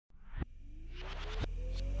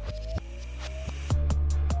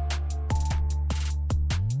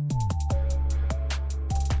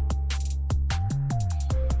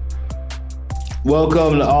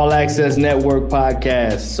Welcome to All Access Network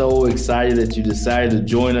Podcast. So excited that you decided to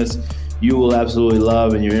join us. You will absolutely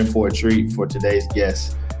love, and you're in for a treat for today's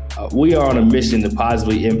guest. We are on a mission to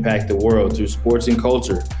positively impact the world through sports and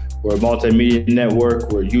culture. We're a multimedia network,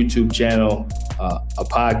 we're a YouTube channel, a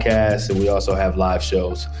podcast, and we also have live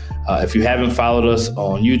shows. If you haven't followed us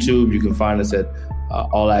on YouTube, you can find us at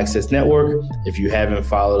All Access Network. If you haven't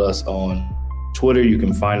followed us on Twitter, you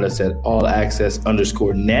can find us at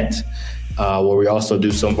allaccess_net. Where we also do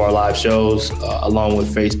some of our live shows, along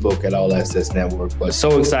with Facebook at All Access Network. But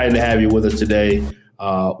so excited to have you with us today.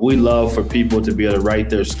 We love for people to be able to write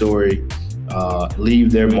their story,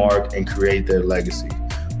 leave their mark, and create their legacy.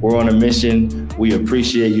 We're on a mission. We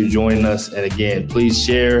appreciate you joining us. And again, please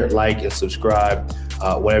share, like, and subscribe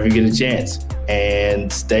whenever you get a chance.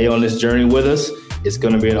 And stay on this journey with us. It's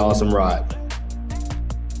going to be an awesome ride.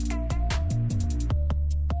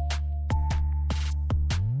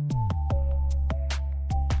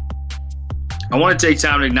 I want to take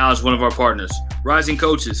time to acknowledge one of our partners, Rising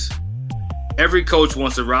Coaches. Every coach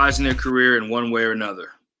wants to rise in their career in one way or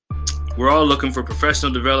another. We're all looking for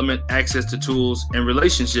professional development, access to tools, and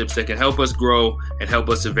relationships that can help us grow and help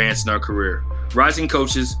us advance in our career. Rising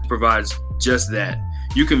Coaches provides just that.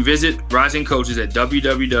 You can visit Rising Coaches at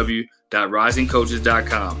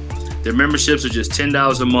www.risingcoaches.com. Their memberships are just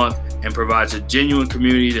 $10 a month and provides a genuine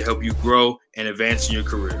community to help you grow and advance in your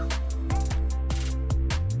career.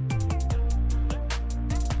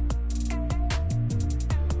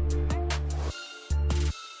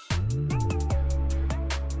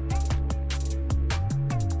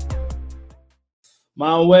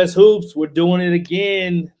 Mountain West Hoops, we're doing it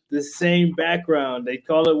again. The same background. They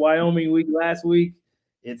called it Wyoming week last week.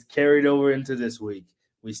 It's carried over into this week.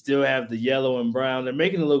 We still have the yellow and brown. They're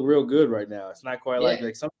making it look real good right now. It's not quite like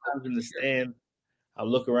sometimes in the stand, I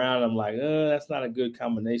look around, I'm like, that's not a good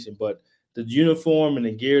combination. But the uniform and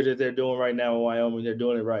the gear that they're doing right now in Wyoming, they're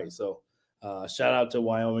doing it right. So shout out to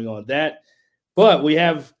Wyoming on that. But we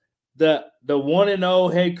have the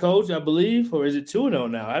 1-0 head coach, I believe, or is it 2-0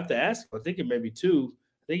 now? I have to ask him. I think it may be 2.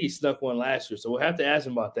 I think he snuck one last year, so we'll have to ask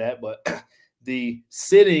him about that. But the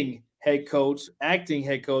sitting head coach, acting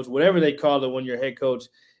head coach, whatever they call it when your head coach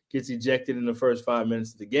gets ejected in the first 5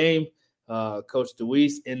 minutes of the game, Coach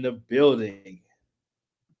DeWeese in the building.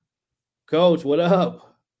 Coach, what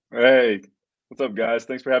up? Hey, what's up, guys?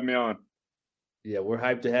 Thanks for having me on. Yeah, we're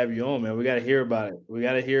hyped to have you on, man. We got to hear about it.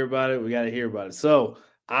 So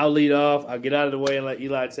I'll lead off. I'll get out of the way and let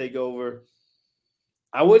Eli take over.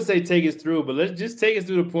 I would say take us through, but let's just take us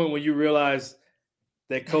through the point when you realized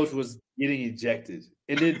that coach was getting ejected.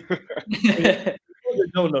 And then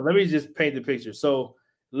no, let me just paint the picture. So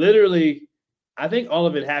literally, I think all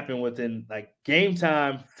of it happened within like game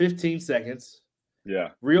time, 15 seconds. Yeah.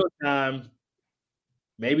 Real time,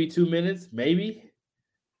 maybe 2 minutes, maybe. It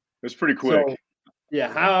was pretty quick. So,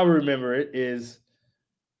 yeah, how I remember it is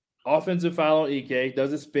offensive foul on Ike,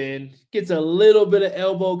 does a spin, gets a little bit of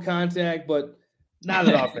elbow contact, but not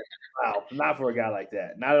an offensive foul. Not for a guy like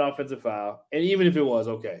that. Not an offensive foul. And even if it was,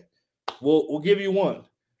 okay, we'll give you one.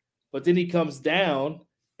 But then he comes down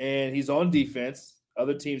and he's on defense.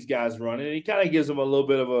 Other team's guys running. And he kind of gives them a little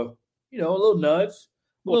bit of a little nudge.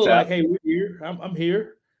 A little like, hey, we're here. I'm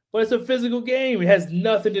here. But it's a physical game. It has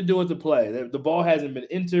nothing to do with the play. The ball hasn't been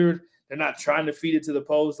entered. They're not trying to feed it to the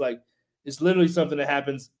post. Like, it's literally something that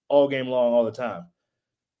happens all game long, all the time.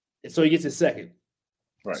 And so he gets his second.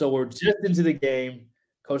 Right. So we're just into the game.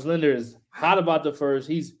 Coach Linder is hot about the first.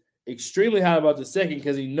 He's extremely hot about the second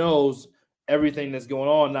because he knows everything that's going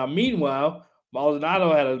on. Now, meanwhile,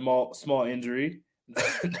 Maldonado had a small injury.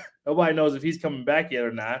 Nobody knows if he's coming back yet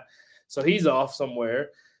or not. So he's off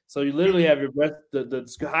somewhere. So you literally have your best,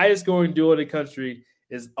 the highest scoring duo in the country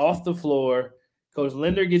is off the floor. Coach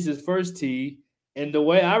Linder gets his first tee. And the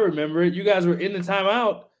way I remember it, you guys were in the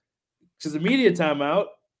timeout, because the media timeout.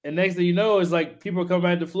 And next thing you know, is like people are coming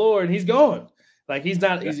back to the floor and he's gone. Like he's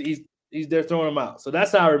not, he's they're throwing him out. So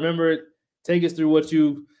that's how I remember it. Take us through what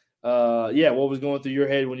you, what was going through your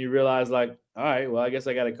head when you realized, like, all right, well, I guess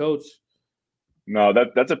I got a coach. No,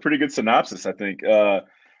 that's a pretty good synopsis, I think.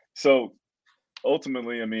 So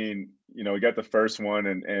ultimately, I mean, we got the first one,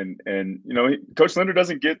 and Coach Linder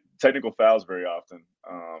doesn't get technical fouls very often,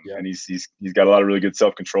 and he's got a lot of really good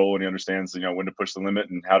self control, and he understands when to push the limit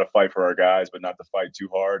and how to fight for our guys, but not to fight too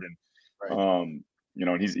hard, and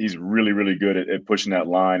and he's really, really good at pushing that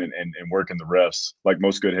line and working the refs like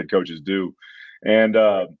most good head coaches do, and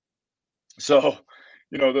so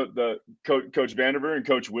the Coach Vanderveer and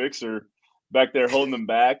Coach Wicks are back there holding them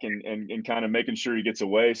back and kind of making sure he gets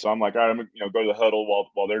away. So I'm like, all right, I'm gonna go to the huddle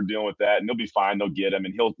while they're dealing with that, and they'll be fine. They'll get him,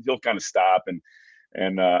 and he'll kind of stop. And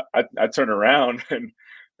And I turn around and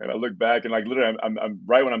I look back and like literally I'm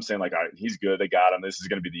right when I'm saying like, all right, he's good, they got him, this is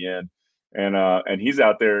going to be the end. And he's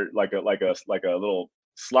out there like a little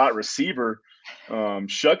slot receiver,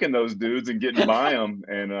 shucking those dudes and getting by them.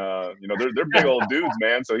 And they're big old dudes,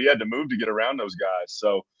 man. So he had to move to get around those guys.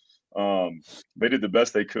 So they did the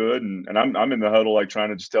best they could, and I'm in the huddle like trying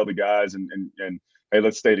to just tell the guys and hey,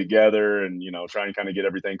 let's stay together, and trying to kind of get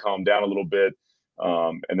everything calmed down a little bit.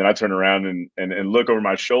 And then I turn around and look over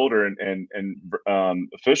my shoulder, and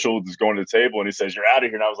official is going to the table, and he says, "You're out of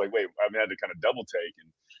here." And I was like, "Wait," I had to kind of double take and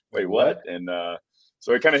wait, what? And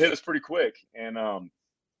so it kind of hit us pretty quick. And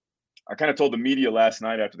I kind of told the media last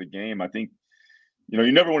night after the game, I think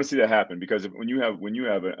you never want to see that happen, because when you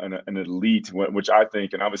have an elite, which I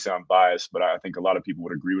think, and obviously I'm biased, but I think a lot of people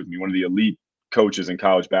would agree with me, one of the elite coaches in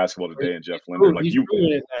college basketball today, and Jeff Linder. He's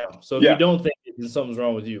doing it now. So if you don't think it, then something's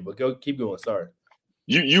wrong with you. But keep going. Sorry.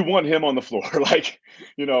 You want him on the floor, like,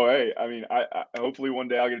 hey, I mean, I hopefully one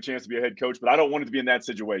day I'll get a chance to be a head coach, but I don't want it to be in that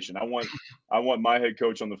situation. I want my head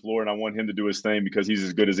coach on the floor, and I want him to do his thing because he's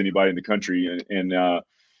as good as anybody in the country.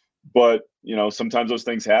 But sometimes those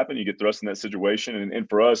things happen. You get thrust in that situation, and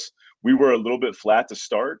for us, we were a little bit flat to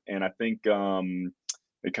start, and I think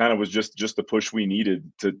it kind of was just the push we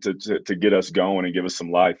needed to get us going and give us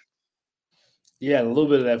some life. Yeah, a little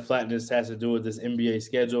bit of that flatness has to do with this NBA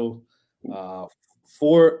schedule.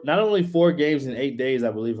 Not only 4 games in 8 days,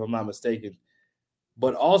 I believe, if I'm not mistaken,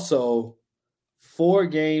 but also 4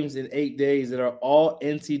 games in 8 days that are all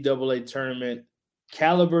NCAA tournament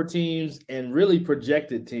caliber teams and really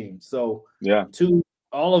projected teams. So yeah,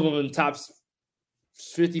 all of them in top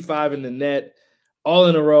 55 in the net, all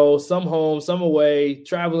in a row, some home, some away,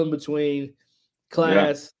 traveling between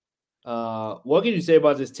class. Yeah. What can you say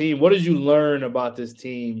about this team? What did you learn about this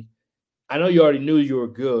team? I know you already knew you were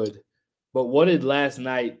good, but what did last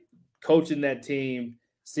night, coaching that team,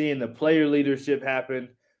 seeing the player leadership happen,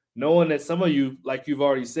 knowing that some of you, like you've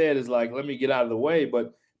already said, is like, let me get out of the way,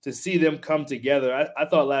 but to see them come together, I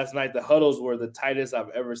thought last night the huddles were the tightest I've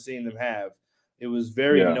ever seen them have. It was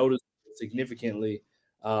very noticeable significantly.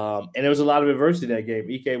 And there was a lot of adversity that game.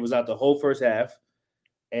 Ike was out the whole first half,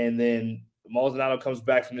 and then Maldonado comes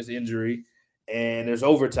back from this injury, and there's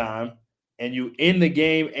overtime, and you end the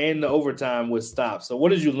game and the overtime with stops. So what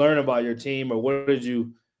did you learn about your team, or what did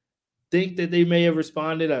you think that they may have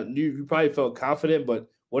responded? You probably felt confident, but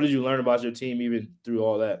what did you learn about your team even through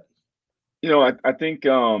all that? I think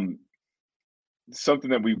something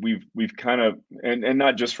that we've kind of, and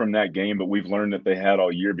not just from that game, but we've learned that they had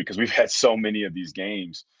all year, because we've had so many of these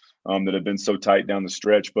games that have been so tight down the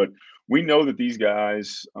stretch. But we know that these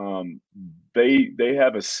guys, they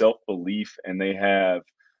have a self-belief, and they have,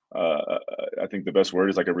 I think the best word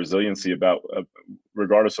is like a resiliency about,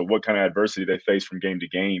 regardless of what kind of adversity they face from game to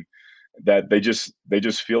game, that they just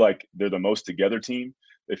feel like they're the most together team.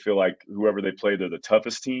 They feel like whoever they play, they're the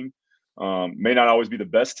toughest team. May not always be the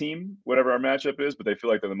best team, whatever our matchup is, but they feel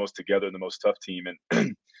like they're the most together and the most tough team.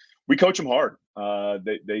 And we coach them hard.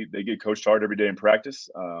 They get coached hard every day in practice.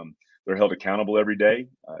 They're held accountable every day.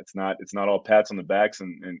 It's not all pats on the backs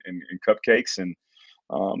and cupcakes. And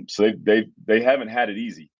so they haven't had it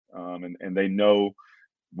easy. And they know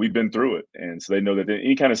we've been through it. And so they know that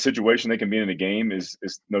any kind of situation they can be in a game is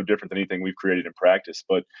no different than anything we've created in practice.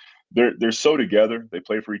 But they're so together. They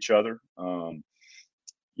play for each other.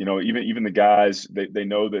 Even the guys, they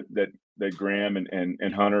know that Graham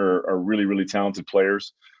and Hunter are really, really talented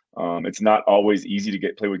players. It's not always easy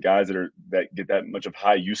to play with guys that get that much of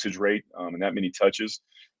high usage rate and that many touches,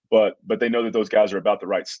 but they know that those guys are about the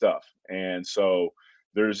right stuff. And so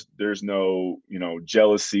there's no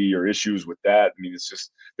jealousy or issues with that. I mean, it's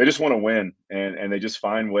just they just want to win, and they just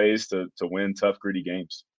find ways to win tough, gritty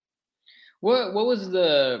games. What was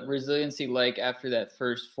the resiliency like after that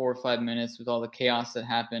first 4 or 5 minutes with all the chaos that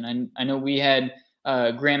happened? I know we had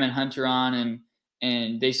Graham and Hunter on,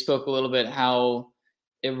 and they spoke a little bit how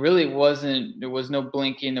it really wasn't, there was no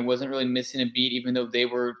blinking, there wasn't really missing a beat, even though they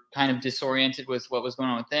were kind of disoriented with what was going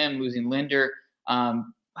on with them, losing Linder.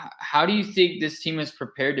 How do you think this team is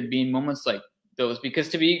prepared to be in moments like those? Because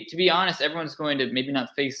to be honest, everyone's going to maybe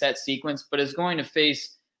not face that sequence, but is going to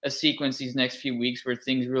face a sequence these next few weeks where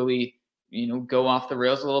things really go off the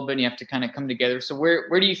rails a little bit, and you have to kind of come together. So where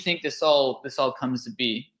do you think this all comes to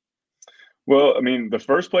be? Well, I mean, the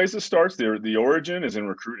first place it starts, the origin is in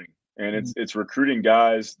recruiting, and it's recruiting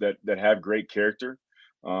guys that have great character.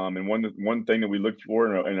 And one thing that we look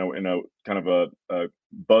for in a kind of a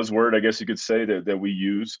buzzword, I guess you could say, that we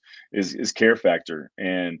use is care factor.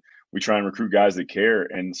 And we try and recruit guys that care.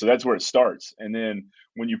 And so that's where it starts. And then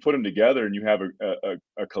when you put them together and you have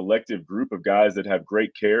a collective group of guys that have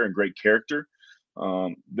great care and great character,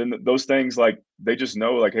 then those things, like, they just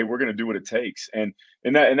know, like, hey, we're going to do what it takes. And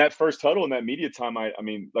in that first huddle, in that media time, I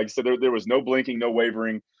mean, like I said, there was no blinking, no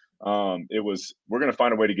wavering. It was, we're going to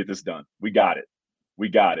find a way to get this done. We got it. We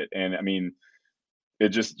got it. And I mean, it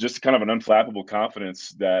just kind of an unflappable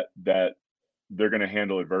confidence that they're going to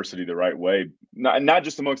handle adversity the right way. Not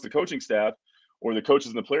just amongst the coaching staff or the coaches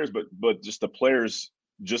and the players, but just the players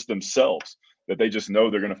just themselves, that they just know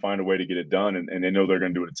they're going to find a way to get it done, and they know they're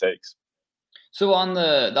going to do what it takes. So on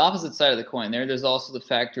the opposite side of the coin, there's also the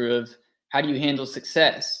factor of how do you handle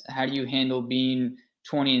success? How do you handle being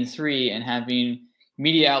 20-3 and having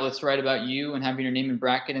media outlets write about you and having your name in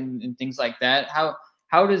bracket and things like that?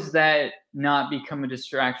 How does that not become a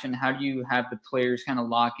distraction? How do you have the players kind of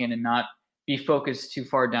lock in and not be focused too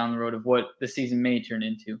far down the road of what the season may turn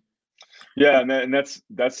into? Yeah, and that's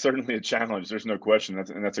certainly a challenge. There's no question.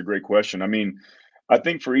 That's a great question. I mean, I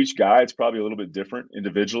think for each guy, it's probably a little bit different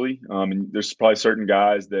individually. And there's probably certain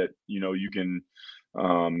guys that you can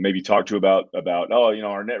maybe talk to about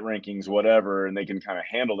our net rankings, whatever, and they can kind of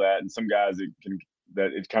handle that. And some guys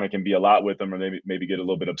it kind of can be a lot with them, or they maybe get a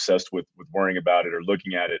little bit obsessed with worrying about it or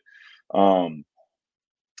looking at it.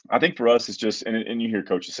 I think for us, it's just, and you hear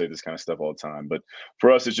coaches say this kind of stuff all the time, but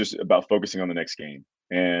for us, it's just about focusing on the next game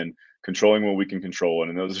and controlling what we can control.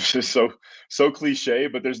 And those are just so cliche,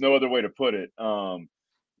 but there's no other way to put it.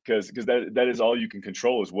 Because that is all you can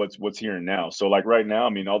control, is what's here and now. So, like, right now, I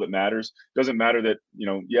mean, all that matters, doesn't matter that,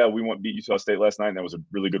 yeah, we beat Utah State last night, and that was a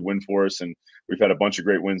really good win for us, and we've had a bunch of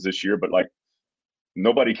great wins this year. But, like,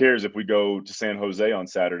 nobody cares if we go to San Jose on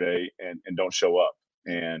Saturday and don't show up.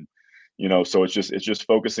 And so it's just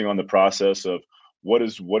focusing on the process of what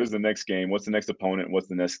is the next game, what's the next opponent, what's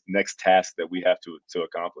the next task that we have to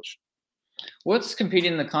accomplish. What's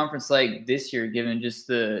competing in the conference like this year, given just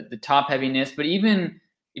the top heaviness, but even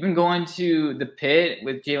going to the pit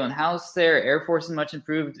with Jalen House there, Air Force is much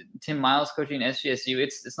improved. Tim Miles coaching SGSU.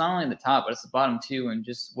 It's not only the top, but it's the bottom too. And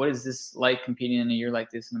just what is this like competing in a year like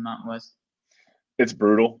this in the Mountain West? It's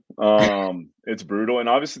brutal. It's brutal, and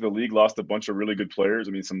obviously the league lost a bunch of really good players.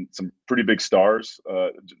 I mean, some pretty big stars,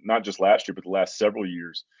 not just last year, but the last several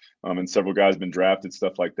years, and several guys been drafted,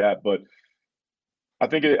 stuff like that. But I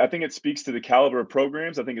think it speaks to the caliber of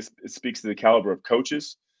programs. I think it speaks to the caliber of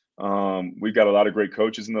coaches. We've got a lot of great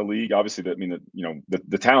coaches in the league. Obviously,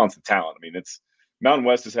 the talent's the talent. I mean, it's Mountain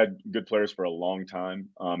West has had good players for a long time,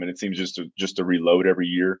 and it seems just to reload every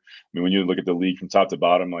year. I mean, when you look at the league from top to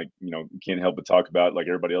bottom, like, you can't help but talk about, like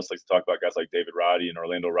everybody else likes to talk about, guys like David Roddy and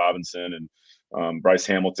Orlando Robinson and Bryce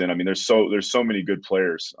Hamilton. I mean, there's so many good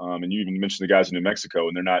players, and you even mentioned the guys in New Mexico,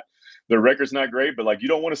 and their record's not great, but, like, you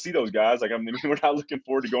don't want to see those guys. Like, I mean, we're not looking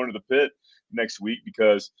forward to going to the pit next week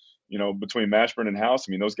because between Mashburn and House,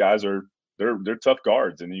 I mean, those guys they're tough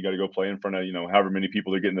guards, and you got to go play in front of however many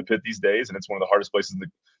people they're getting in the pit these days, and it's one of the hardest places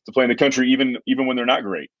to play in the country, even when they're not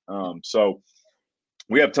great. So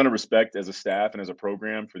we have a ton of respect as a staff and as a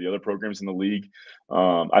program for the other programs in the league.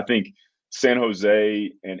 I think San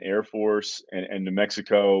Jose and Air Force and New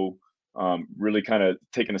Mexico really kind of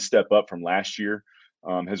taking a step up from last year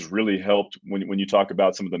has really helped when you talk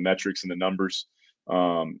about some of the metrics and the numbers.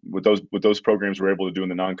 What those programs were able to do in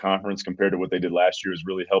the non-conference compared to what they did last year has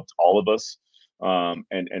really helped all of us.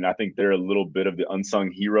 And I think they're a little bit of the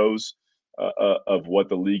unsung heroes of what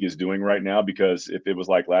the league is doing right now, because if it was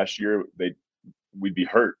like last year, we'd be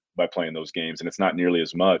hurt by playing those games, and it's not nearly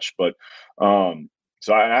as much. But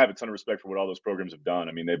so I have a ton of respect for what all those programs have done.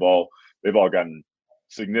 I mean, they've all gotten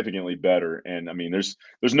significantly better, and I mean, there's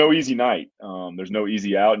no easy night. There's no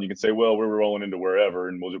easy out, and you can say, well, we're rolling into wherever,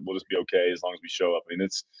 and we'll just be okay as long as we show up. I mean,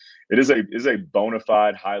 it is a bona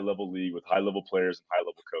fide high level league with high level players and high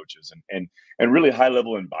level coaches, and really high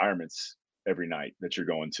level environments every night that you're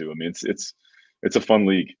going to. I mean, it's a fun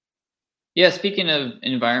league. Yeah, speaking of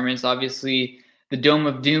environments, obviously the Dome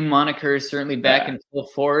of Doom moniker is certainly back in full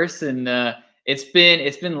force, and it's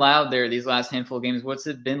been loud there these last handful of games. What's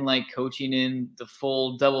it been like coaching in the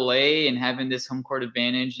full AA and having this home court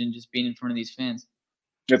advantage and just being in front of these fans?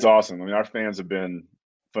 It's awesome. I mean, our fans have been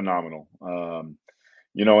phenomenal. And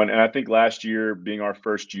I think last year being our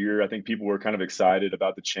first year, I think people were kind of excited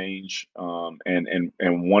about the change, and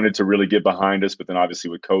wanted to really get behind us. But then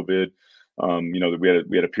obviously with COVID,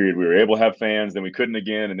 we had a period we were able to have fans, then we couldn't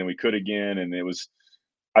again, and then we could again, and it was.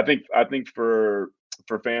 I think for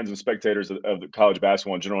fans and spectators of the college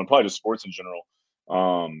basketball in general, and probably just sports in general,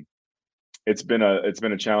 it's been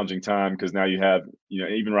a challenging time, because now you have,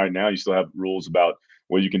 even right now you still have rules about,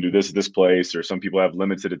 well, you can do this at this place, or some people have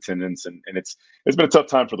limited attendance, and it's been a tough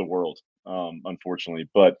time for the world, unfortunately.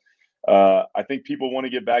 But I think people want to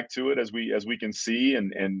get back to it, as we can see,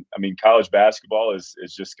 and I mean, college basketball is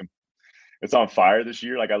just it's on fire this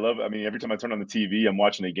year. Like I mean, every time I turn on the TV, I'm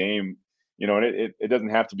watching a game, you know, and it doesn't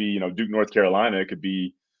have to be, you know, Duke, North Carolina. It could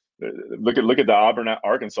be, look at the Auburn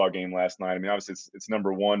Arkansas game last night. I mean, obviously it's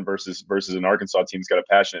number one versus an Arkansas team that's got a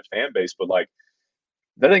passionate fan base, but like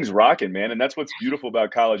that thing's rocking, man. And that's what's beautiful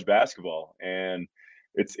about college basketball. And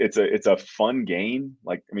it's a fun game.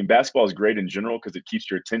 Like, I mean, basketball is great in general because it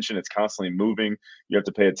keeps your attention. It's constantly moving. You have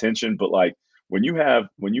to pay attention. But like when you have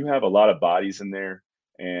a lot of bodies in there,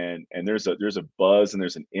 and there's a buzz and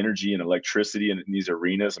there's an energy and electricity in these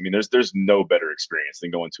arenas. I mean, there's no better experience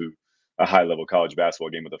than going to a high level college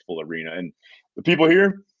basketball game with a full arena. And the people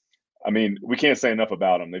here, I mean, we can't say enough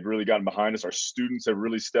about them. They've really gotten behind us. Our students have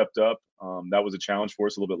really stepped up. That was a challenge for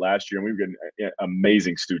us a little bit last year, and we were getting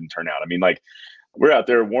amazing student turnout. I mean, like we're out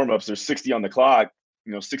there warm ups. There's 60 on the clock.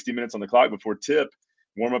 You know, 60 minutes on the clock before tip.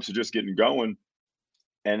 Warm ups are just getting going,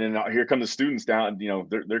 and then here come the students down. You know,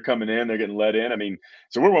 they're coming in. They're getting let in. I mean,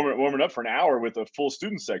 so we're warming up for an hour with a full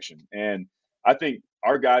student section, and I think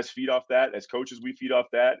our guys feed off that. As coaches, we feed off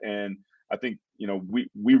that, and I think, you know,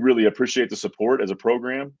 we really appreciate the support as a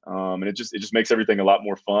program, and it just makes everything a lot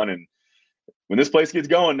more fun. And when this place gets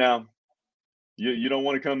going now, you don't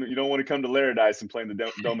want to come to Laradice and play in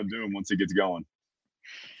the Dome of Doom once it gets going.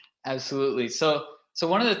 Absolutely. So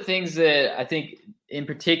one of the things that I think in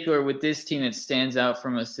particular with this team that stands out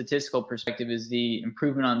from a statistical perspective is the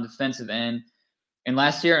improvement on the defensive end. And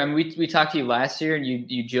last year, I mean, we talked to you last year, and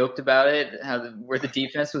you joked about it, where the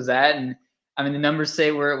defense was at, and I mean, the numbers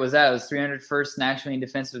say where it was at. It was 301st nationally in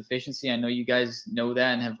defensive efficiency. I know you guys know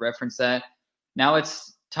that and have referenced that. Now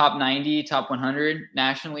it's top 90, top 100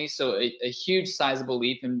 nationally. So a huge sizable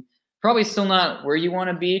leap, and probably still not where you want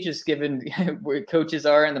to be, just given where coaches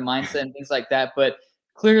are and the mindset and things like that. But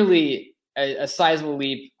clearly a sizable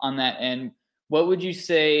leap on that end. What would you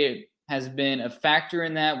say has been a factor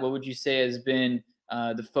in that? What would you say has been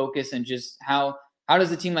the focus, and just how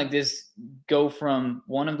does a team like this go from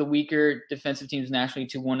one of the weaker defensive teams nationally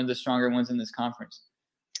to one of the stronger ones in this conference?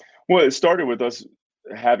 Well, it started with us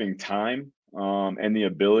having time and the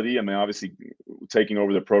ability. I mean, obviously, taking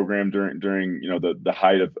over the program during you know the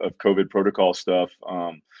height of COVID protocol stuff,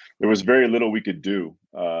 there was very little we could do,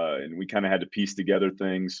 and we kind of had to piece together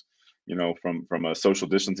things, you know, from a social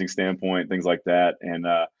distancing standpoint, things like that, and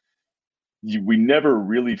we never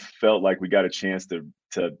really felt like we got a chance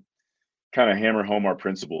to kind of hammer home our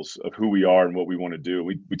principles of who we are and what we want to do.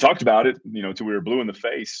 We talked about it, you know, till we were blue in the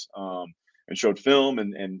face, and showed film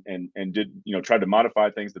and did, you know, tried to modify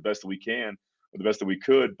things the best that we can or the best that we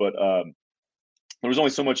could. But there was only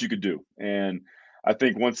so much you could do. And I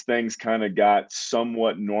think once things kind of got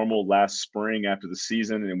somewhat normal last spring after the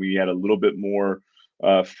season, and we had a little bit more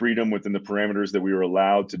freedom within the parameters that we were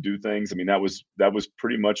allowed to do things. I mean, that was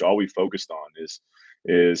pretty much all we focused on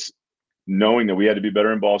is knowing that we had to be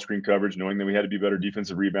better in ball screen coverage, knowing that we had to be better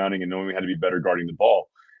defensive rebounding, and knowing we had to be better guarding the ball.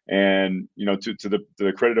 And, you know, to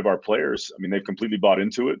the credit of our players, I mean, they've completely bought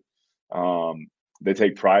into it. They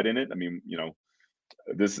take pride in it. I mean, you know,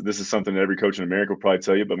 this is something that every coach in America will probably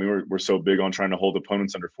tell you, but I mean, we're so big on trying to hold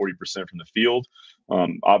opponents under 40% from the field.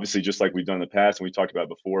 Obviously, just like we've done in the past, and we talked about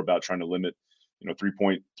before about trying to limit, you know,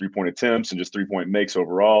 three-point attempts and just three-point makes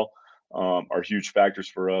overall are huge factors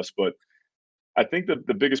for us. But I think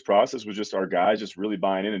the biggest process was just our guys just really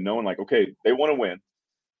buying in and knowing, like, okay, they want to win.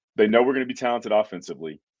 They know we're going to be talented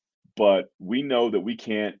offensively, but we know that we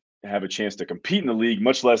can't have a chance to compete in the league,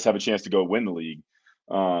 much less have a chance to go win the league,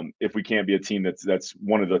 if we can't be a team that's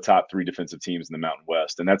one of the top three defensive teams in the Mountain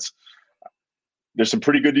West. And there's some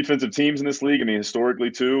pretty good defensive teams in this league. I mean,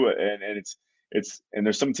 historically too, and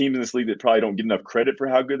there's some teams in this league that probably don't get enough credit for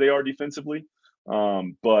how good they are defensively.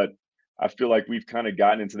 But I feel like we've kind of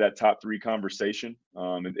gotten into that top three conversation.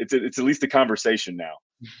 It's at least a conversation now.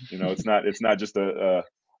 You know, it's not just a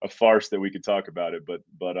farce that we could talk about it. But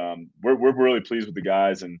we're really pleased with the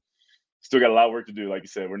guys, and still got a lot of work to do. Like you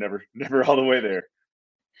said, we're never all the way there.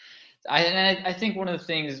 I think one of the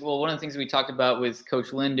things we talked about with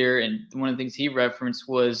Coach Linder, and one of the things he referenced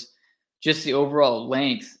was just the overall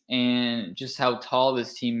length and just how tall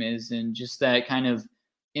this team is, and just that kind of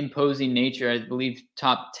imposing nature. I believe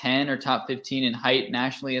top 10 or top 15 in height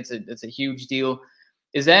nationally. It's a huge deal.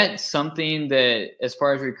 Is that something that, as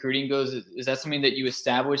far as recruiting goes, is that something that you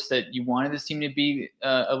established, that you wanted this team to be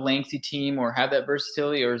a lengthy team or have that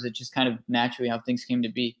versatility, or is it just kind of naturally how things came to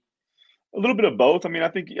be? A little bit of both. I mean, I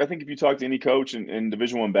think if you talk to any coach in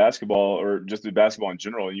Division I basketball, or just the basketball in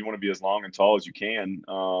general, you want to be as long and tall as you can.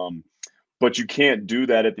 But you can't do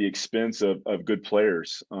that at the expense of good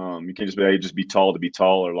players. You can't just be tall to be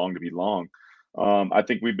tall or long to be long. I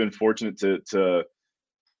think we've been fortunate to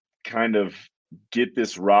kind of get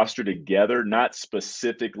this roster together, not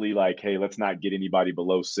specifically like, hey, let's not get anybody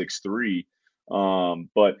below 6'3".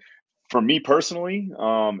 But for me personally,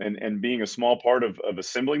 and being a small part of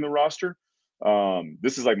assembling the roster,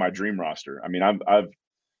 this is like my dream roster. I mean, I've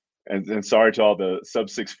and sorry to all the sub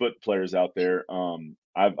 6 foot players out there.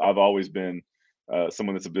 I've always been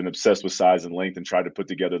someone that's been obsessed with size and length and tried to put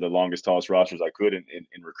together the longest, tallest rosters I could in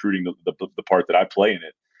recruiting the part that I play in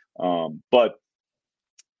it. But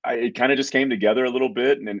it kind of just came together a little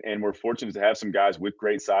bit, and we're fortunate to have some guys with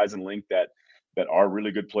great size and length that are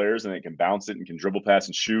really good players and they can bounce it and can dribble, pass,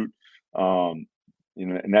 and shoot. And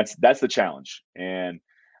that's the challenge. And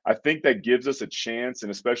I think that gives us a chance,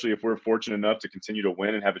 and especially if we're fortunate enough to continue to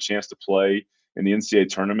win and have a chance to play in the NCAA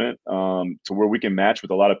tournament, to where we can match with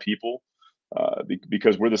a lot of people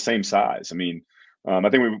because we're the same size. I mean, I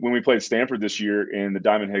think when we played Stanford this year in the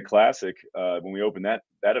Diamond Head Classic, when we opened that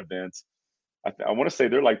event, I want to say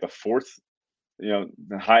they're like the fourth, the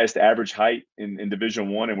highest average height in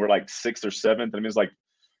Division I, and we're like sixth or seventh. I mean,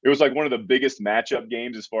 it was like one of the biggest matchup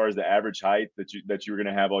games as far as the average height that you were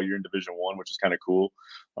going to have all year in Division I, which is kind of cool.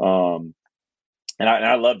 And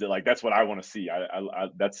I loved it. Like that's what I want to see.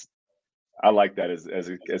 I like that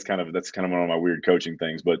as kind of that's kind of one of my weird coaching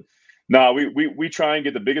things. But no, we try and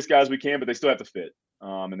get the biggest guys we can, but they still have to fit,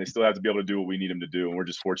 and they still have to be able to do what we need them to do. And we're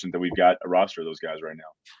just fortunate that we've got a roster of those guys right now.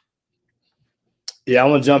 Yeah,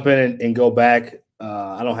 I'm gonna jump in and go back.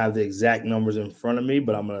 I don't have the exact numbers in front of me,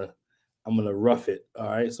 but I'm gonna rough it. All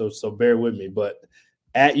right, so bear with me. But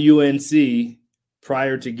at UNC,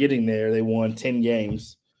 prior to getting there, they won 10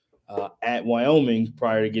 games. At Wyoming,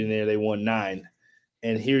 prior to getting there, they won 9.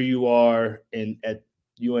 And here you are at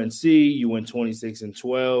UNC, you went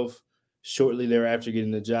 26-12. Shortly thereafter,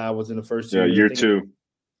 getting the job within the first year. Year 2.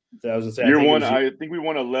 Year 1, I think we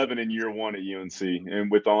won 11 in year 1 at UNC,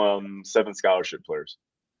 and with 7 scholarship players.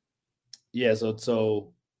 Yeah,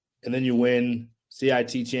 so and then you win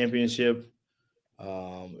CIT championship.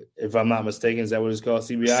 If I'm not mistaken, is that what it's called?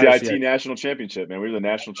 CBI? CIT national championship, man. We're the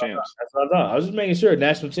national champs. That's what I thought. I was just making sure.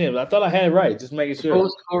 National champs. I thought I had it right. Just making sure.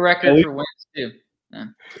 Full record for wins too. Yeah.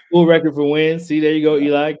 Full record for wins. See, there you go,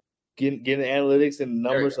 Eli. Getting the analytics and the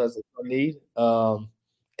numbers. That's what I need.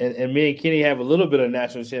 And me and Kenny have a little bit of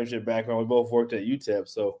national championship background. We both worked at UTEP,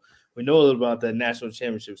 so we know a little about that national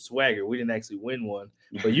championship swagger. We didn't actually win one,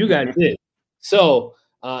 but you guys did. So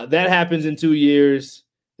that happens in 2 years.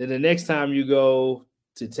 Then the next time you go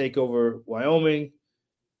to take over Wyoming,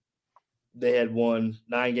 they had won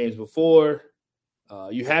 9 games before.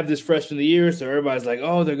 You have this freshman of the year, so everybody's like,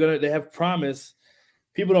 "Oh, they have promise."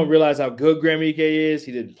 People don't realize how good Graham Ike is.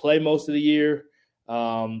 He didn't play most of the year.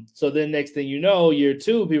 So then next thing you know, year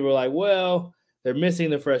 2, people are like, well, they're missing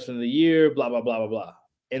the freshman of the year, blah, blah, blah, blah, blah.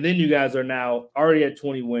 And then you guys are now already at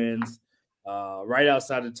 20 wins, right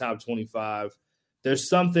outside the top 25. There's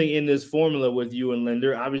something in this formula with you and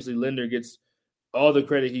Linder. Obviously, Linder gets all the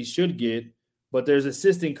credit he should get, but there's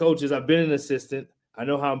assistant coaches. I've been an assistant. I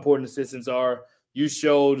know how important assistants are. You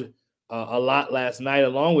showed a lot last night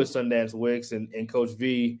along with Sundance Wicks and Coach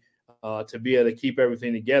V to be able to keep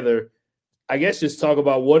everything together. I guess just talk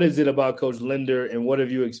about what is it about Coach Linder and what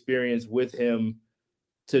have you experienced with him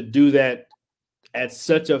to do that at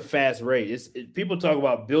such a fast rate? People talk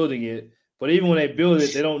about building it, but even when they build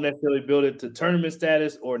it, they don't necessarily build it to tournament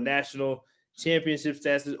status or national championship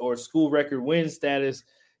status or school record win status.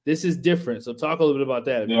 This is different. So talk a little bit about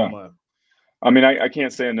that if you don't mind. I mean, I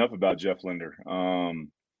can't say enough about Jeff Linder. I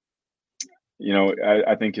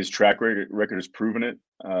think his track record has proven it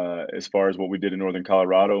as far as what we did in Northern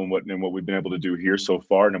Colorado and what we've been able to do here so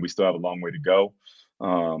far. And we still have a long way to go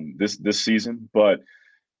this season. But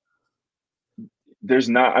there's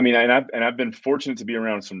not. I mean, and I've been fortunate to be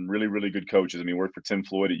around some really, really good coaches. I mean, worked for Tim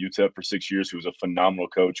Floyd at UTEP for 6 years, who was a phenomenal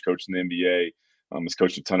coach, coached in the NBA. Has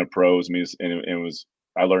coached a ton of pros. I mean,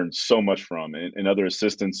 I learned so much from, and other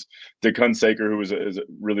assistants. Dick Hunsaker, who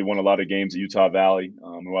really won a lot of games at Utah Valley,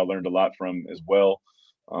 who I learned a lot from as well.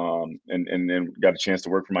 And then got a chance to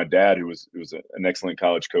work for my dad, who was an excellent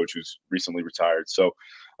college coach who's recently retired. So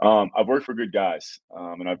I've worked for good guys,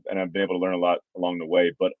 and I've been able to learn a lot along the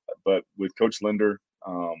way. But with Coach Linder,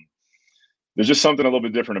 there's just something a little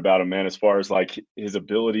bit different about him, man, as far as like his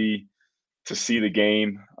ability to see the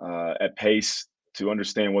game at pace, to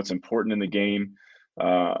understand what's important in the game.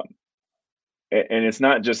 And it's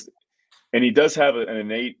not just, and he does have an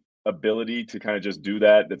innate ability to kind of just do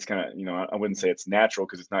that. That's kind of, I wouldn't say it's natural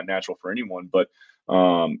because it's not natural for anyone, but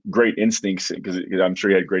great instincts, because I'm sure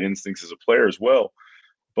he had great instincts as a player as well.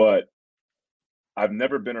 But I've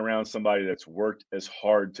never been around somebody that's worked as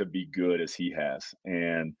hard to be good as he has.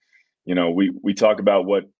 And, we talk about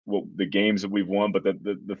what the games that we've won, but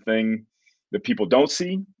the thing that people don't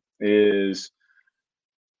see is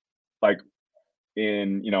like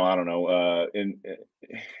in, I don't know,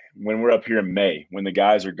 when we're up here in May, when the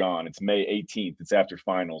guys are gone, it's May 18th, it's after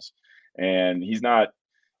finals, and he's not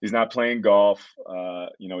playing golf.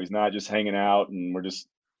 He's not just hanging out and we're just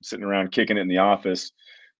sitting around kicking it in the office.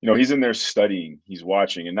 He's in there studying, he's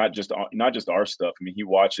watching, and not just our stuff. I mean, he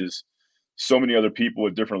watches so many other people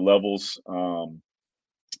at different levels.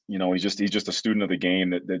 He's just a student of the game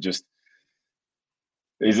that just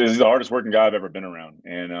he's the hardest working guy I've ever been around,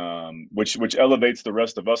 and which elevates the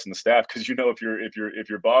rest of us in the staff, because if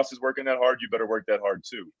your boss is working that hard, you better work that hard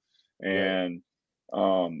too. And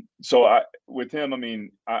so with him, I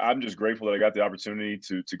mean, I'm just grateful that I got the opportunity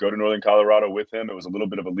to go to Northern Colorado with him. It was a little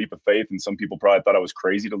bit of a leap of faith, and some people probably thought I was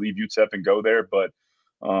crazy to leave UTEP and go there, but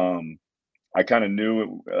I kind of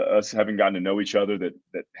knew, us having gotten to know each other, that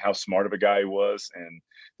how smart of a guy he was, and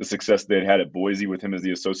the success they'd had at Boise with him as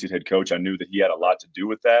the associate head coach. I knew that he had a lot to do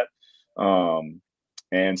with that.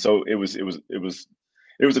 And so it was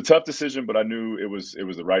a tough decision, but I knew it was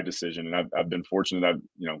the right decision. And I've been fortunate. I've,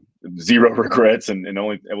 zero regrets and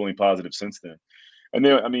only positive since then. And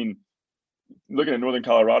then, I mean, looking at Northern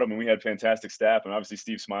Colorado, I mean, we had fantastic staff, and obviously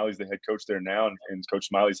Steve Smiley's the head coach there now, and Coach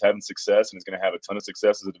Smiley's having success and is going to have a ton of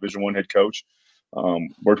success as a Division I head coach.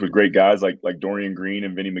 Worked with great guys like Dorian Green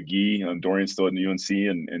and Vinny McGee. Dorian's still at the UNC,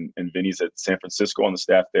 and Vinny's at San Francisco on the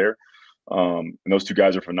staff there. And those two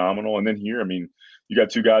guys are phenomenal. And then here, I mean, you got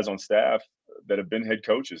two guys on staff that have been head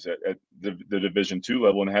coaches at the Division II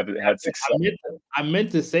level and had success. I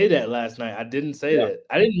meant to say that last night. I didn't say that.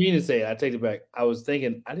 I didn't mean to say it. I take it back. I was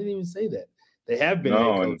thinking I didn't even say that. They have been head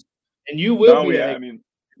coaches, and you will be. I mean,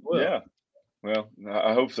 yeah. Well,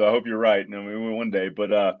 I hope so. I hope you're right. I mean, one day,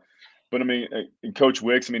 but I mean, Coach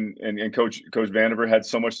Wicks, I mean, and Coach Vandiver had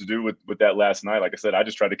so much to do with that last night. Like I said, I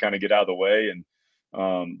just tried to kind of get out of the way and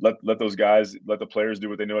let those guys, let the players do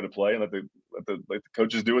what they know how to play, and let the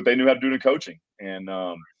coaches do what they knew how to do in coaching. And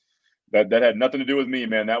that had nothing to do with me,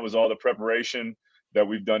 man. That was all the preparation that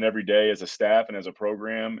we've done every day as a staff and as a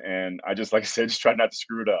program. And I just, like I said, just tried not to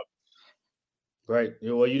screw it up. Right.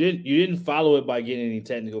 Well, you didn't follow it by getting any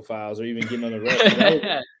technical fouls or even getting on the ref.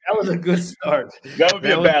 That was a good start. That would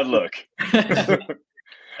be a bad look.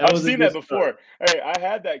 I've seen that before. Hey, I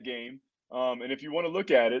had that game, and if you want to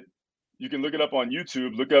look at it, you can look it up on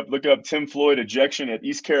YouTube. Look up Tim Floyd ejection at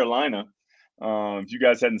East Carolina. If you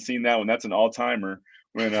guys hadn't seen that one, that's an all-timer.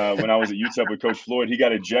 When I was at UTEP with Coach Floyd, he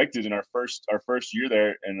got ejected in our first year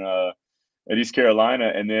there, and at East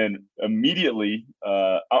Carolina, and then immediately,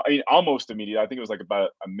 almost immediately, I think it was like about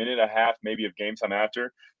a minute and a half, maybe, of game time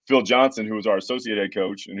after, Phil Johnson, who was our associate head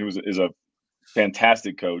coach and is a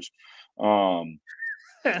fantastic coach, got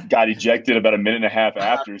ejected about a minute and a half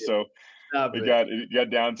after. So it got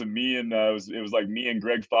down to me, and it was like me and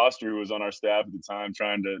Greg Foster, who was on our staff at the time,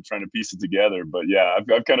 trying to piece it together. But yeah,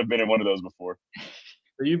 I've kind of been in one of those before.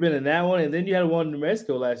 So you've been in that one, and then you had one in New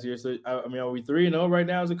Mexico last year. So I mean, are we 3-0 right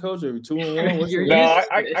now as a coach, or are we 2-1? No,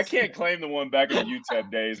 I can't claim the one back in the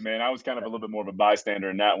UTEP days, man. I was kind of a little bit more of a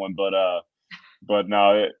bystander in that one, but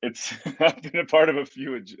no, it's I've been a part of a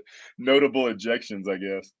few notable ejections, I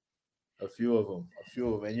guess. A few of them,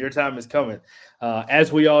 and your time is coming.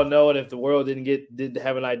 As we all know, and if the world didn't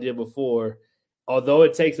have an idea before, although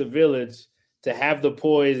it takes a village to have the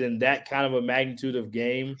poise and that kind of a magnitude of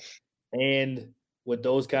game, and with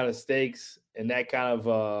those kind of stakes and that kind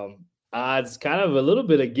of odds, kind of a little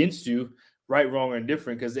bit against you, right, wrong, or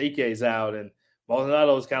indifferent, because AK's out and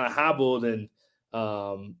Maldonado's kind of hobbled, and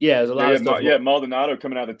there's a lot of stuff. Yeah, Maldonado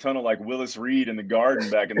coming out of the tunnel like Willis Reed in the Garden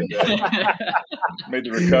back in the day. Made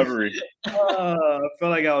the recovery. I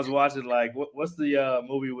felt like I was watching, like, what's the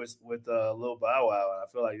movie with Lil Bow Wow? And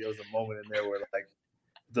I feel like there was a moment in there where, like,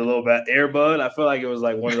 the little bit Air Bud. I feel like it was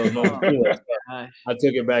like one of those moments. I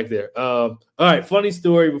took it back there. All right, funny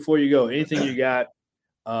story before you go. Anything you got?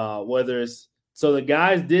 Whether it's so the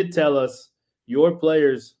guys did tell us your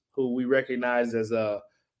players who we recognized as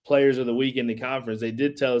players of the week in the conference. They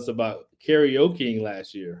did tell us about karaokeing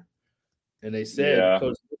last year, and they said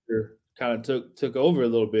Coach Victor kind of took over a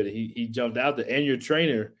little bit. He jumped out there, and your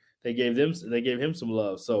trainer, they gave him some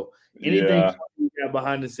love. So anything you got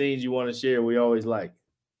behind the scenes you want to share, we always like.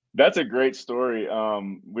 That's a great story.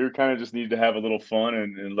 We kind of just needed to have a little fun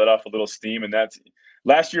and let off a little steam. And that's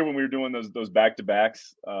last year when we were doing those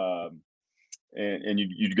back-to-backs, and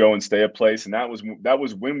you'd go and stay a place. And that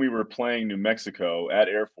was when we were playing New Mexico at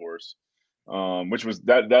Air Force, which was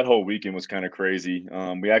that whole weekend was kind of crazy.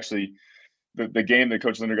 We actually the game that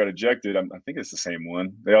Coach Linder got ejected, I think it's the same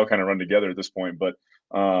one. They all kind of run together at this point, but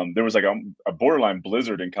there was like a borderline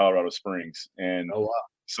blizzard in Colorado Springs, and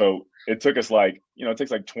So it took us it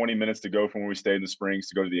takes like 20 minutes to go from where we stayed in the Springs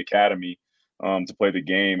to go to the academy to play the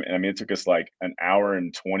game. And I mean, it took us like an hour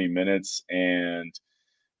and 20 minutes, and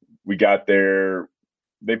we got there.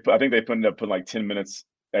 I think they ended up putting like 10 minutes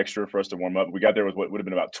extra for us to warm up. We got there with what would have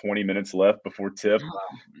been about 20 minutes left before tip.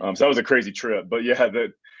 So that was a crazy trip. But yeah,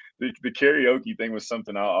 the karaoke thing was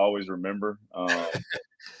something I'll always remember.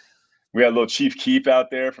 We had a little Chief Keef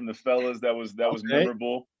out there from the fellas. That was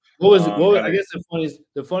memorable. What was I guess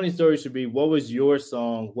the funny story should be, what was your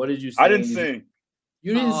song? What did you sing? I didn't sing.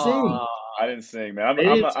 You didn't sing. I didn't sing, man.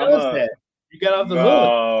 You got off the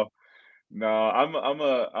hook. No,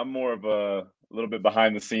 I'm more of a little bit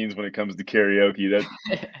behind the scenes when it comes to karaoke. That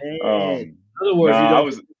in other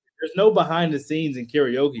words, there's no behind the scenes in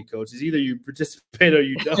karaoke, Coach. It's either you participate or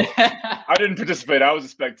you don't. I didn't participate. I was a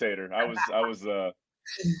spectator. I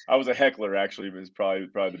was a heckler, actually, is probably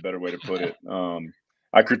the better way to put it.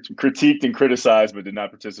 I critiqued and criticized, but did not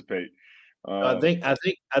participate. I think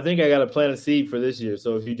I got to plant a seed for this year.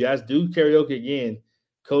 So if you guys do karaoke again,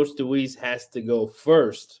 Coach DeWeese has to go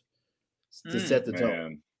first to set the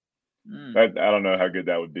tone. I don't know how good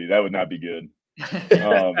that would be. That would not be good. But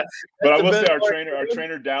I will say our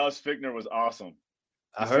trainer Dallas Fickner was awesome.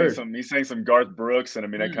 He sang some Garth Brooks, and I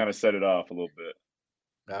mean that kind of set it off a little bit.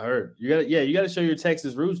 I heard you got to show your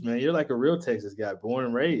Texas roots, man. You're like a real Texas guy, born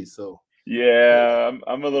and raised. So yeah,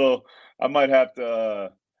 I'm a little. I might have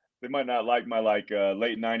to. They might not like my late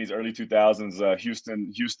 '90s, early 2000s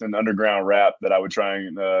Houston underground rap that I would try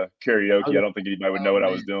and karaoke. I don't think anybody would know what I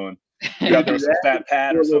was doing. You out there with some Fat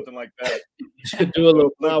Pat or something like that. You should do a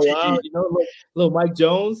little wow, little Mike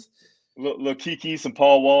Jones, little Kiki, some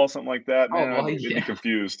Paul Wall, something like that. Man, they'd be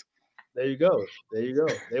confused. There you go.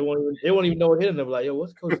 They won't even know what hitting them. Like, yo,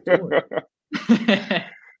 what's Coach doing?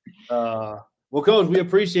 Well, Coach, we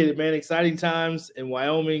appreciate it, man. Exciting times in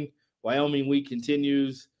Wyoming. Wyoming week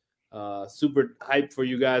continues. Super hyped for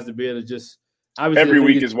you guys to be able to just every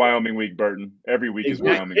week is Wyoming week, Burton. Every week is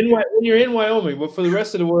Wyoming week. When you're in Wyoming, but for the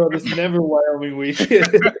rest of the world, it's never Wyoming week.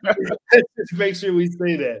 Just make sure we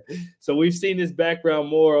say that. So we've seen this background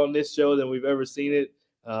more on this show than we've ever seen it.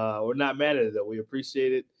 We're not mad at it, though. We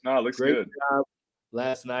appreciate it. No, it looks Great good. Job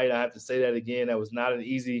last night. I have to say that again. That was not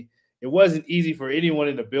it wasn't easy for anyone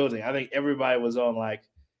in the building. I think everybody was on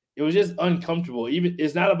it was just uncomfortable. Even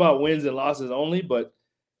it's not about wins and losses only, but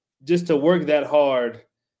just to work that hard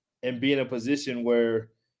and be in a position where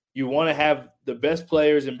you want to have the best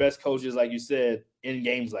players and best coaches, like you said, in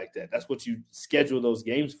games like that. That's what you schedule those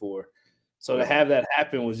games for. So to have that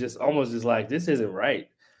happen was just almost just like, this isn't right.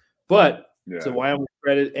 But to Wyoming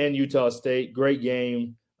credit and Utah State, great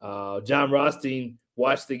game. John Rothstein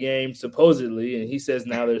watched the game supposedly, and he says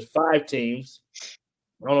now there's 5 teams.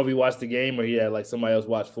 I don't know if he watched the game or he had somebody else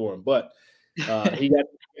watch for him, but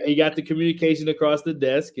he got the communication across the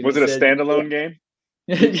desk. Was it a standalone game?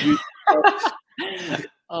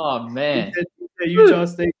 Oh man, Utah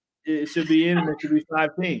State it should be in, and there should be 5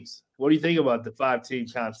 teams. What do you think about the 5-team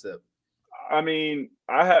concept? I mean,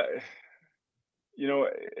 I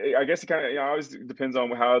guess it kind of always depends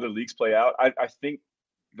on how other leagues play out. I think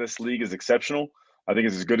this league is exceptional. I think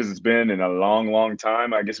it's as good as it's been in a long, long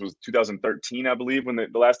time. I guess it was 2013, I believe, when the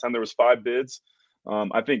last time there was 5 bids.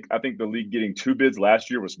 I think the league getting 2 bids last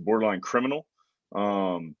year was borderline criminal.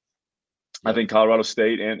 I think Colorado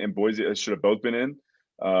State and Boise should have both been in.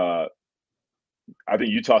 I think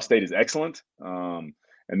Utah State is excellent, and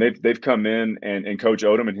they've come in, and Coach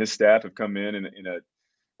Odom and his staff have come in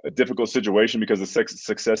a difficult situation because of the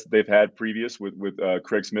success that they've had previous with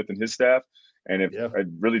Craig Smith and his staff, and have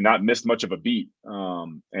really not missed much of a beat,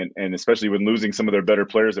 and especially when losing some of their better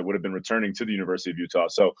players that would have been returning to the University of Utah.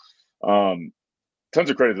 So tons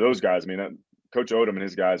of credit to those guys. I mean, Coach Odom and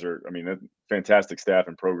his guys are, a fantastic staff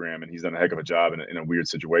and program, and he's done a heck of a job in a weird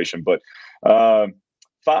situation. But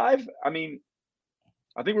 5, I think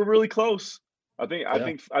we're really close. I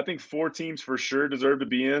think 4 teams for sure deserve to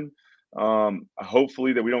be in.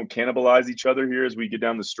 Hopefully that we don't cannibalize each other here as we get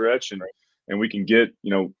down the stretch, and we can get,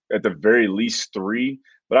 at the very least 3.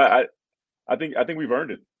 But I think we've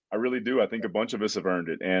earned it. I really do. I think a bunch of us have earned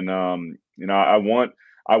it, and I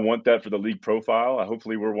want that for the league profile.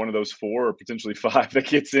 Hopefully we're one of those 4 or potentially 5 that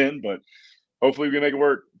gets in, but hopefully we can make it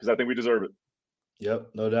work because I think we deserve it.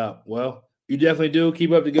 Yep, no doubt. Well, you definitely do.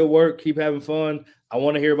 Keep up the good work. Keep having fun. I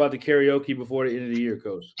want to hear about the karaoke before the end of the year,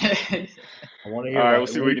 Coach. I want to hear. All right, we'll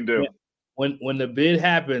see what we can do. When the bid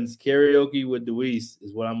happens, karaoke with DeWeese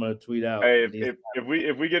is what I'm going to tweet out. Hey,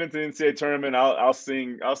 if we get into the NCAA tournament, I'll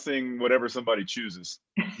sing whatever somebody chooses.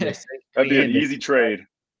 That'd be an easy trade.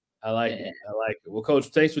 I like it. Well, Coach,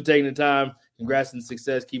 thanks for taking the time. Congrats and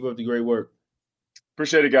success. Keep up the great work.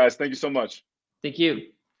 Appreciate it, guys. Thank you so much. Thank you.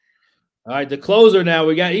 All right, the closer now.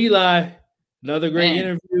 We got Eli. Another great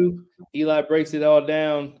Man. interview. Eli breaks it all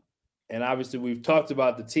down. And obviously, we've talked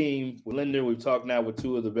about the team with Linder. We've talked now with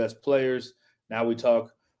two of the best players. Now we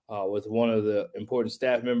talk with one of the important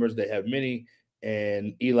staff members. They have many.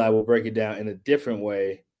 And Eli will break it down in a different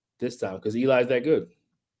way this time because Eli's that good.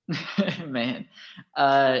 Man.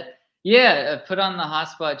 Put on the hot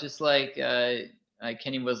spot just like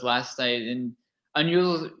Kenny was last night in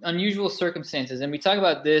unusual circumstances. And we talk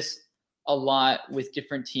about this a lot with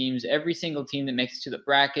different teams. Every single team that makes it to the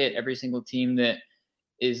bracket, every single team that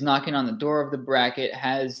is knocking on the door of the bracket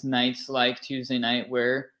has nights like Tuesday night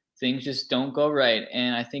where things just don't go right.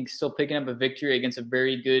 And I think still picking up a victory against a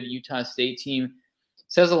very good Utah State team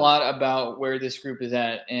says a lot about where this group is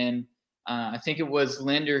at. And I think it was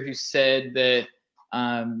Linder who said that,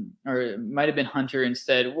 or it might have been Hunter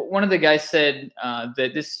instead. One of the guys said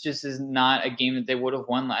that this just is not a game that they would have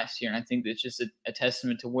won last year. And I think that's just a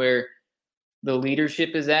testament to where the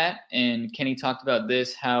leadership is at. And Kenny talked about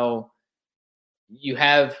this, how you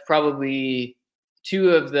have probably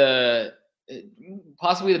two of the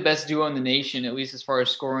possibly the best duo in the nation, at least as far as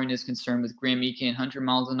scoring is concerned, with Graham Ike and Hunter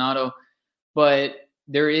Maldonado. But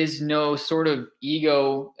there is no sort of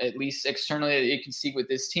ego, at least externally, that you can see with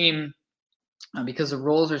this team because the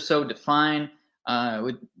roles are so defined.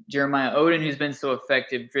 With Jeremiah Oden, who's been so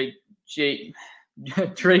effective, Drake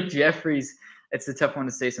Jeffries. It's a tough one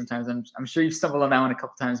to say sometimes. I'm sure you've stumbled on that one a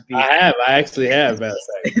couple times. I have. I actually have. I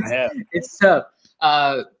have. It's tough.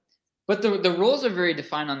 But the roles are very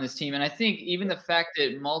defined on this team. And I think even the fact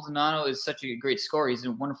that Maldonado is such a great scorer, he's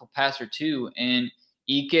a wonderful passer too. And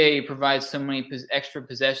Ike provides so many extra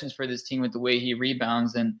possessions for this team with the way he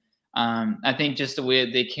rebounds. And I think just the way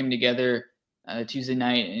that they came together Tuesday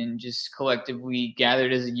night and just collectively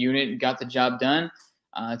gathered as a unit and got the job done.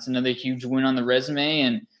 It's another huge win on the resume.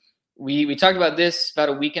 And we talked about this about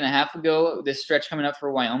a week and a half ago, this stretch coming up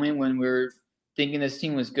for Wyoming when we were thinking this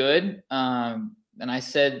team was good. And I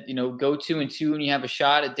said, go 2-2 and you have a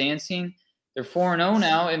shot at dancing. They're 4-0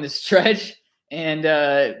 now in the stretch. And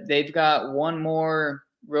they've got one more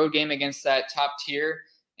road game against that top tier.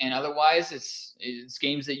 And otherwise, it's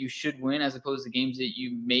games that you should win as opposed to games that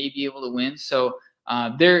you may be able to win. So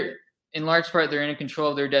they're, in large part, they're in control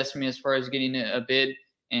of their destiny as far as getting a bid.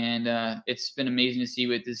 And it's been amazing to see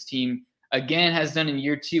what this team, again, has done in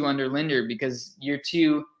year two under Linder, because year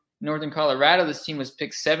two, Northern Colorado, this team was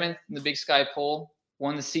picked 7th in the Big Sky poll,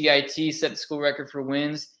 won the CIT, set the school record for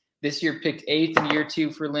wins. This year picked 8th in year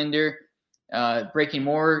two for Linder, breaking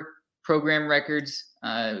more program records,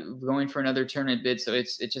 going for another tournament bid. So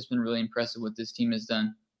it's just been really impressive what this team has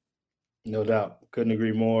done. No doubt. Couldn't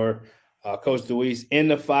agree more. Coach DeWeese in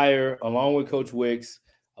the fire, along with Coach Wicks,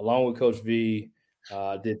 along with Coach V,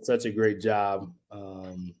 did such a great job.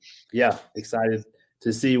 Excited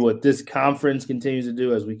to see what this conference continues to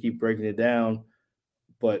do as we keep breaking it down.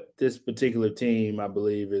 But this particular team, I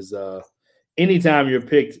believe, is anytime you're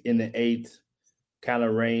picked in the 8th kind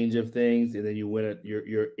of range of things, and then you win it,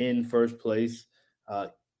 you're in first place.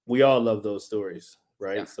 We all love those stories,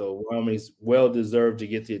 right? Yeah. So Wyoming's well deserved to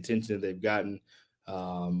get the attention that they've gotten.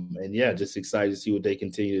 Just excited to see what they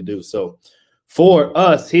continue to do. So for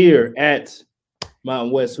us here at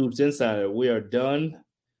Mountain West Hoops Insider, we are done.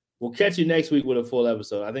 We'll catch you next week with a full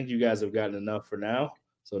episode. I think you guys have gotten enough for now.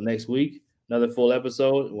 So next week, another full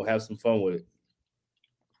episode, and we'll have some fun with it.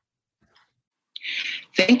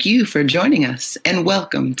 Thank you for joining us, and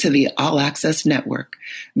welcome to the All Access Network.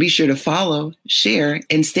 Be sure to follow, share,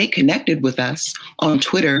 and stay connected with us on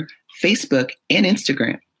Twitter, Facebook, and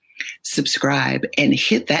Instagram. Subscribe and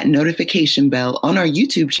hit that notification bell on our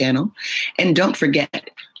YouTube channel. And don't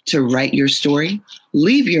forget to write your story,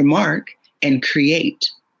 leave your mark, and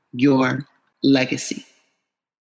create your legacy.